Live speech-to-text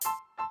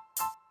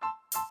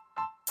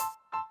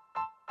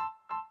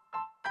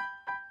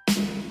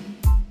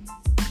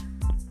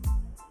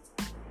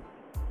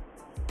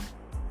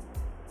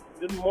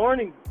Good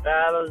morning,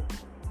 fellas.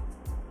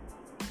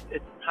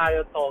 It's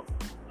Tire Talk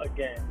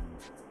again.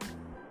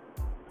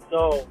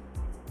 So,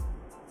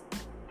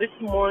 this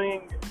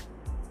morning,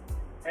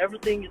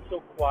 everything is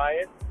so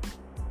quiet.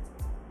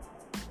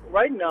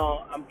 Right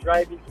now, I'm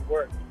driving to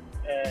work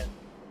and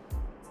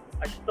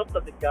I stopped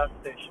at the gas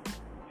station.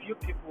 Few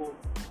people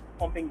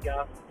pumping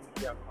gas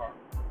into their car.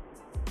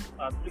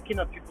 I'm looking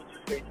at people's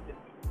faces.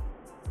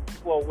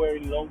 People are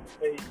wearing long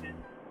faces.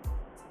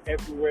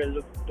 Everywhere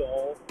looks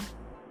dull.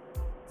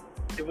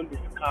 Even the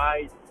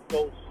sky is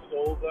so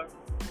sober.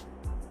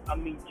 I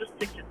mean, just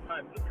take your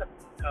time. Look at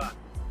the sky.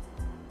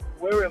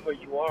 Wherever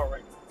you are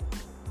right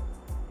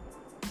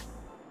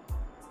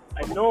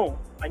now.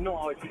 I know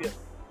how it feels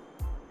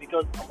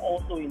because I'm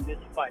also in this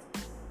fight,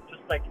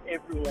 just like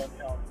everyone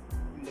else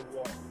in the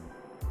world.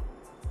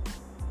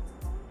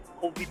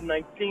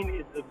 COVID-19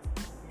 is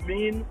a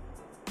mean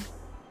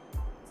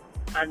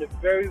and a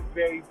very,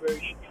 very,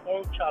 very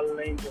strong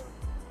challenger to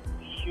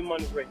the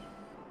human race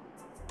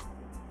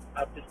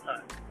at this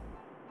time.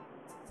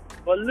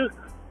 But look,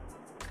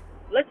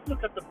 let's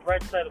look at the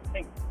bright side of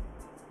things.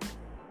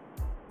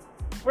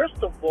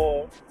 First of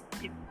all,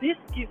 if this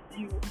gives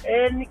you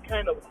any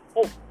kind of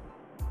hope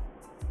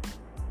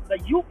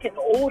that you can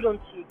hold on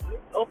to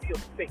help your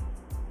faith,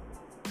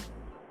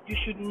 you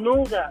should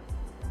know that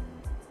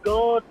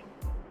God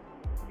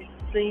is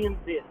saying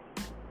this.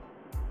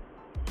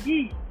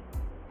 He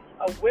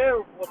is aware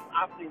of what's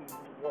happening in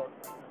the world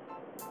right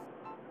now.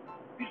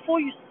 Before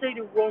you say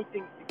the wrong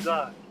things to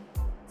God,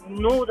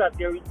 know that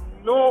there is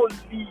no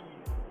leaf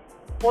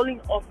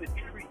falling off a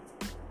tree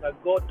that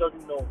God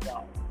doesn't know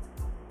about.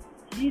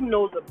 He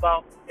knows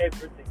about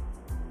everything.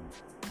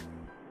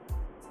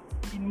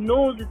 He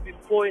knows it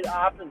before it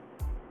happens.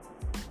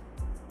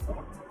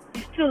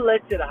 He still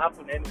lets it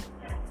happen anyway.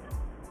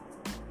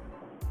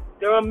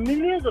 There are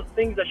millions of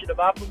things that should have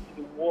happened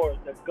to the world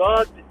that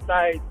God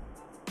decides,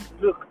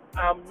 look,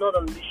 I'm not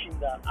unleashing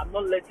that. I'm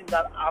not letting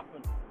that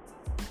happen.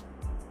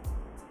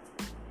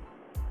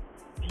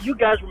 Do you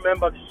guys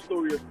remember the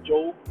story of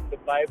Job in the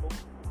Bible?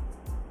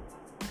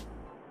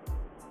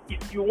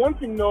 If you want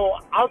to know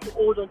how to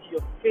hold on to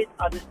your faith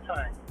at this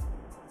time,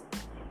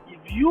 if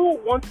you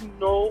want to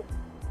know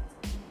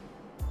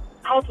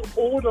how to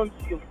hold on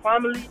to your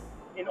family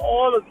and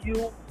all of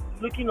you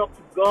looking up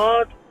to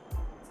God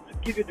to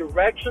give you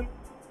direction,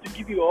 to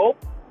give you hope,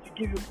 to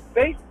give you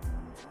faith,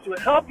 to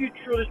help you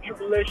through this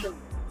tribulation,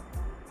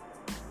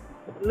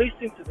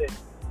 listen to this.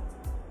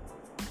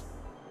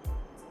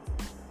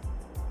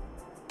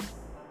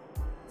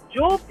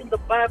 Job in the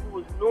Bible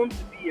was known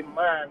to be a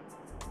man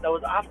that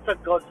was after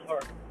God's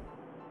heart.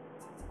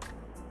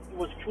 He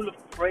was full of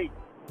faith.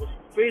 He was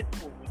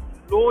faithful. He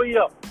was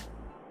loyal.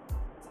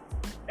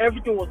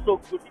 Everything was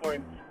so good for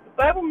him. The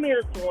Bible made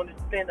us to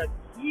understand that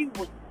he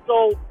was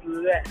so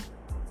blessed.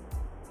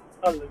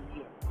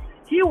 Hallelujah.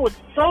 He was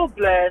so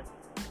blessed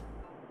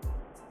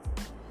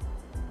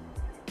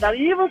that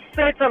even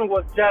Satan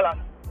was jealous.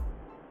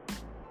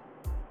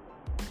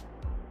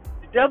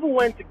 The devil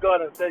went to God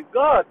and said,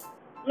 God,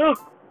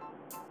 look,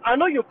 I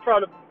know you're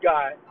proud of this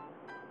guy.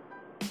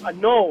 I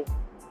know.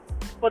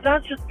 But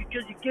that's just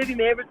because you gave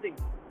him everything.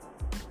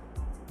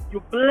 You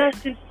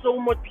blessed him so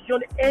much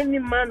beyond any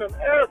man on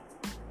earth.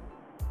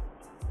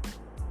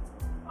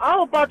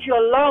 How about you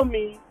allow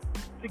me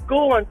to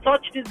go and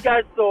touch this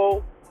guy's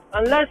soul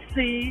and let's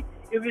see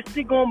if he's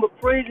still going to be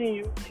praising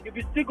you, if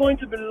he's still going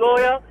to be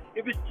loyal,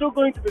 if he's still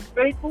going to be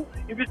faithful,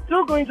 if he's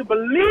still going to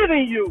believe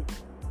in you.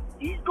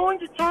 He's going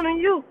to turn on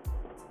you.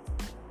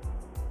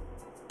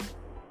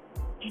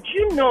 Did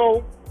you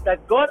know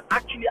that God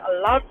actually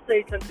allowed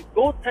Satan to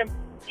go tempt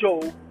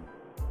Job,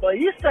 but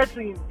he said to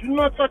him, do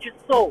not touch his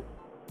soul.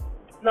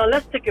 Now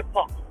let's take a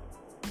pause.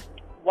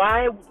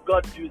 Why would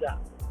God do that?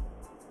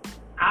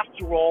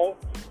 After all,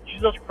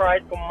 Jesus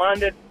Christ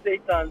commanded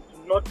Satan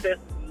to not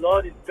test the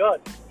Lord his God.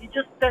 He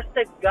just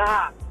tested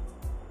God.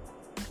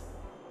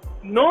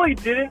 No, he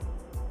didn't.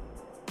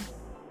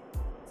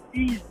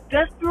 He is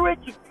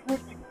desperate to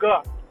prove to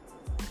God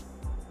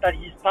that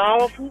he's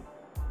powerful.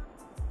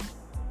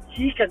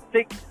 He can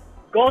take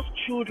God's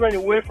children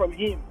away from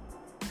him.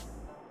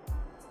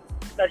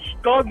 That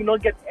God will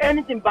not get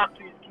anything back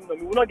to his kingdom.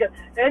 He will not get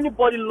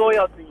anybody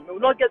loyal to him. He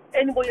will not get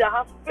anybody that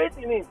has faith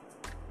in him.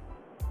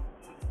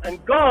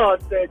 And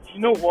God said, you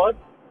know what?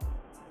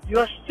 You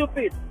are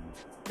stupid,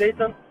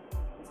 Satan.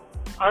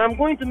 And I'm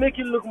going to make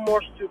you look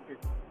more stupid.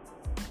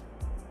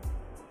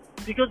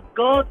 Because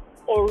God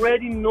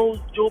already knows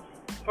Job's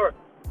hurt.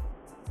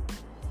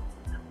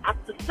 At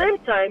the same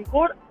time,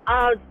 God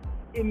has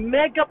a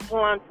mega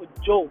plan for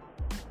Job.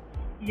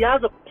 He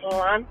has a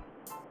plan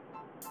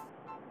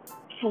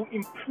to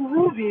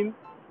improve him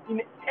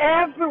in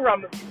every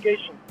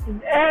ramification,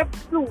 in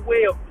every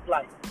way of his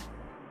life.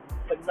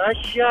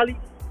 Financially,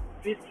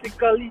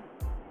 physically,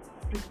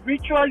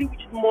 spiritually,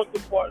 which is most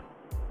important.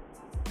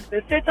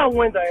 Then Satan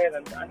went ahead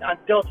and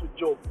dealt with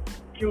Job.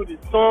 Killed his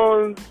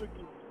sons, took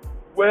his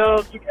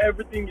wealth, took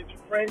everything, his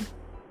friends,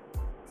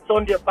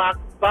 turned their back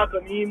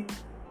on him,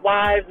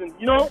 wives, and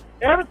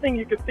everything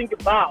you can think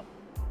about.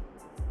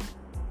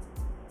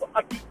 But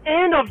at the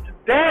end of the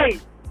day,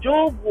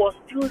 Job was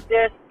still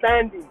there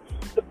standing.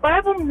 The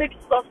Bible makes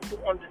us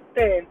to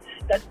understand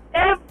that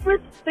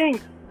everything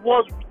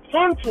was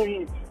returned to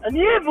him, and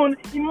even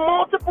in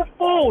multiple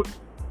folds.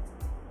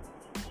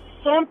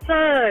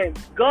 Sometimes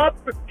God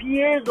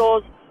prepares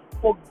us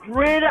for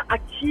greater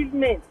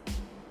achievements,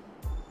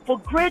 for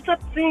greater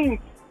things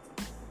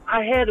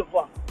ahead of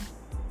us.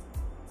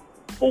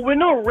 But we're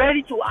not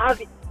ready to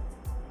have it.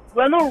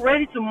 We're not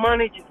ready to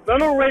manage it. We're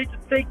not ready to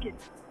take it.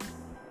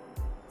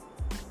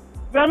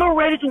 We're not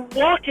ready to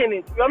walk in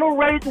it. We're not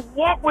ready to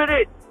walk with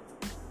it.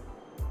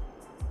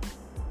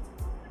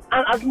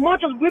 And as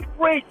much as we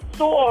pray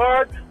so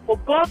hard for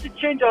God to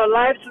change our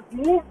lives, to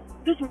move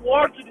this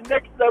world to the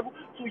next level,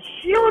 to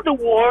heal the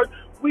world,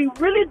 we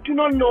really do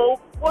not know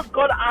what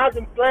God has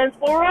in plans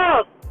for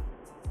us.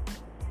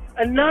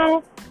 And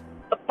now,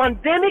 a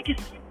pandemic is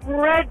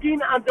spreading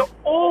and the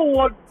whole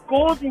world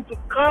goes into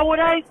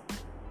cowardice.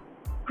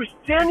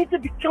 Christianity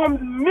becomes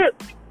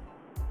myth.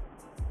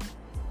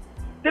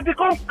 They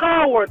become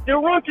cowards. They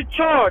run to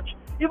church,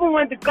 even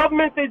when the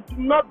government says do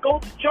not go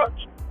to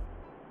church.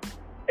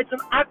 It's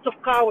an act of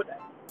cowardice.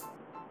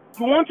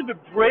 You want to be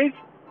brave?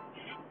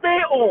 Stay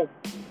home.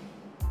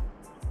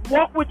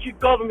 Walk with your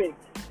government.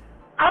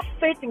 Have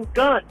faith in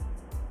God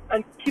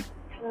and keep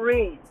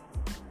praying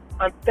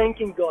and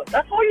thanking God.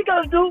 That's all you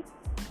gotta do.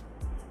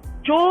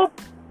 Job,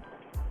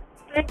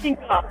 thanking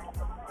God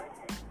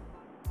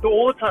the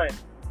whole time.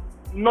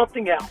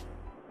 Nothing else.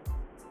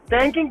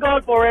 Thanking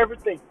God for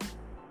everything.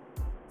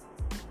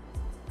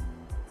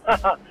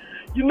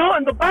 You know,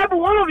 in the Bible,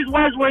 one of his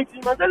wives went to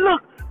him and said,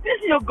 look, this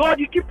is your God,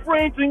 you keep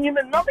praying to him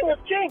and nothing has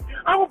changed.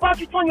 How about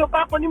you turn your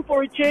back on him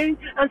for a change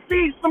and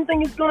see if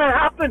something is going to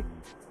happen?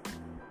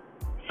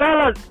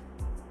 Fellas,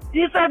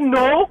 he said,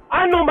 no,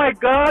 I know my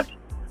God.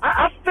 I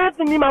have faith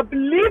in him, I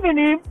believe in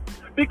him,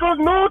 because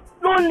no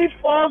leaf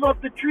falls off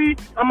the tree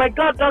and my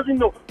God doesn't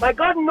know. My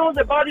God knows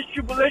about this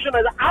tribulation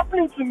that is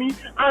happening to me,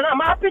 and I'm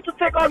happy to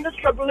take on this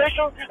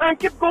tribulation and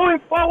keep going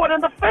forward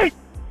in the faith.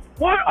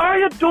 What are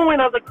you doing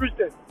as a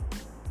Christian?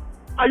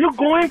 Are you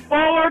going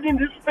forward in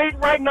this faith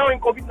right now in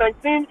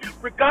COVID-19,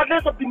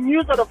 regardless of the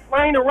news that are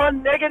flying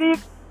around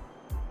negative?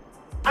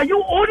 Are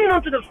you holding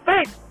on to the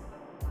faith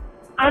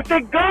and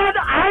say, God,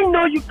 I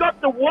know you got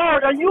the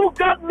word and you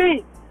got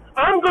me.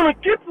 I'm going to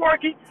keep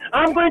working.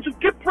 I'm going to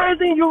keep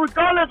praising you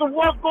regardless of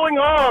what's going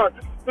on.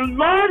 The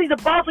Lord is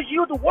about to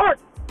heal the world.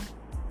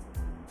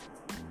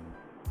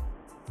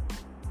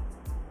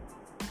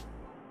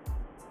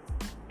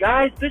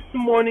 Guys, this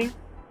morning,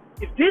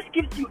 if this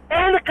gives you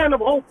any kind of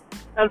hope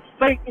and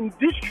faith in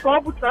these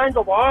troubled times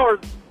of ours,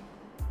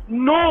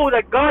 know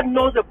that God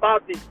knows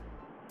about this.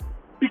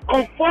 Be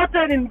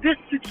comforted in this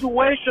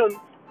situation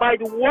by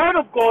the word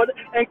of God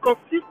and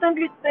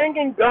consistently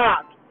thanking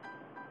God.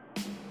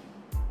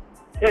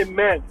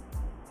 Amen.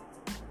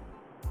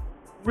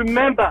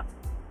 Remember,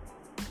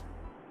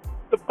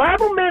 the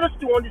Bible made us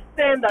to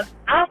understand that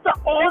after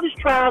all these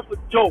trials with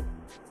Job,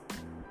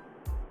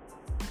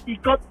 he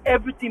got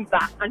everything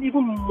back and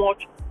even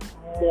much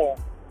more.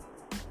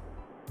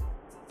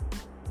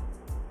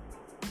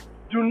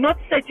 Do not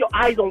set your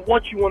eyes on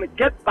what you want to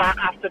get back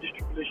after this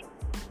tribulation.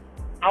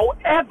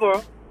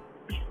 However,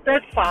 be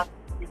steadfast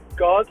with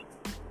God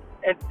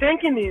and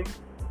thanking him,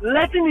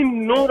 letting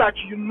him know that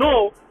you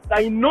know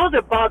that he knows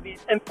about this,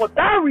 and for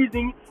that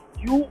reason,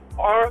 you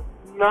are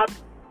not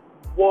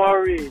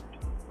worried.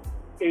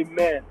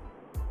 Amen.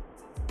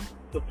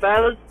 So,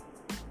 fellas,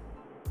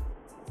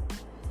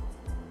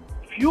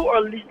 if you are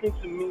listening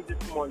to me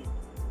this morning,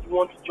 you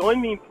want to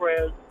join me in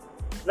prayers,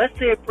 let's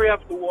say a prayer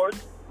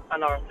afterwards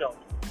and ourselves.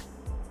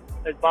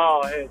 Let's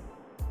bow our heads.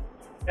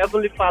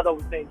 Heavenly Father,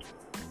 we thank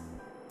you.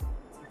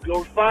 We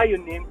glorify your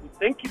name. We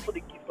thank you for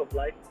the gift of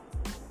life.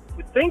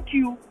 We thank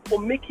you for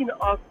making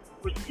us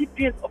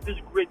recipients of this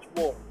great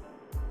word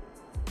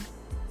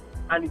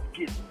and its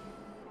gifts.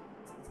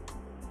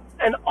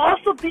 And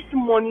also this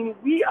morning,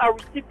 we are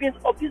recipients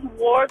of this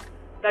word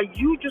that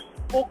you just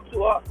spoke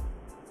to us.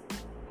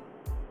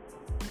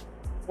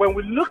 When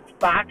we look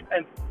back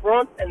and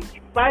front and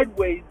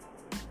sideways,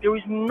 there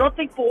is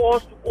nothing for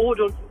us to hold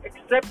on to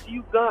except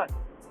you, God.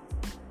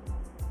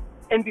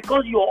 And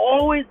because you are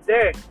always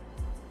there,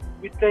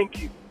 we thank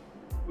you.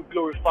 We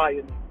glorify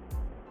your name.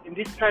 In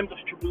these times of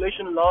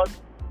tribulation, Lord,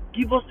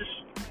 give us the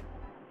strength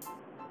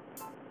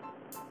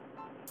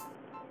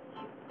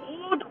to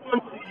hold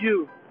on to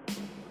you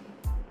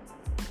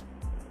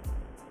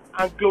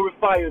and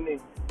glorify your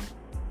name.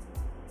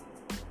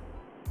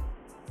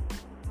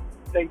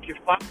 Thank you,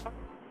 Father.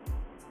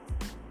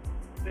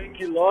 Thank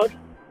you, Lord.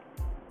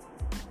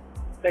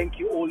 Thank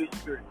you, Holy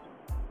Spirit.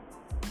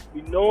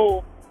 We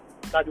know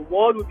that the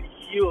world will be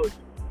healed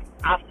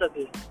after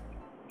this,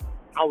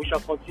 and we shall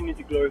continue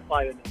to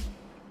glorify your name.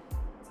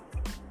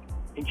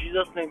 In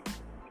Jesus' name,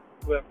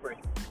 we are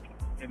praying.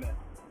 Amen.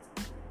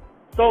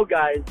 So,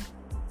 guys,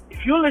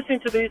 if you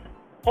listen to this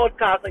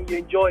podcast and you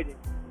enjoyed it,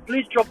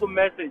 please drop a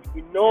message.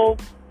 We know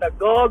that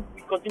God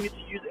will continue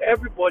to use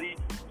everybody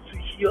to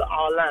heal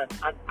our land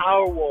and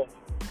our world.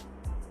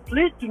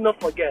 Please do not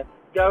forget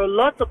There are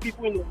lots of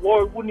people in the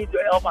world who need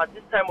your help at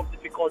this time of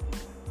difficulty.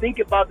 Think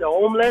about the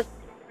homeless,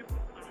 people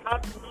who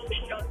have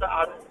no shelter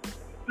at all.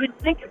 Please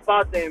think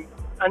about them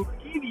and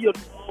give your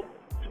love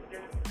to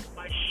them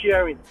by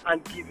sharing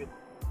and giving.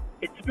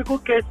 A typical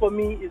case for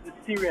me is the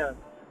Syrians.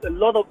 A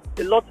lot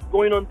is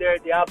going on there.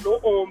 They have no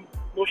home,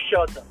 no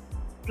shelter.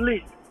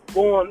 Please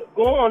go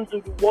on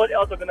to the World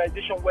Health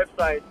Organization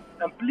website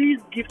and please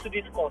give to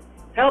this cause.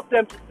 Help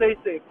them to stay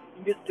safe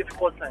in this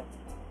difficult time.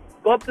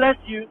 God bless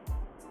you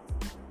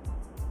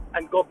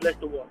and God bless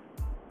the world.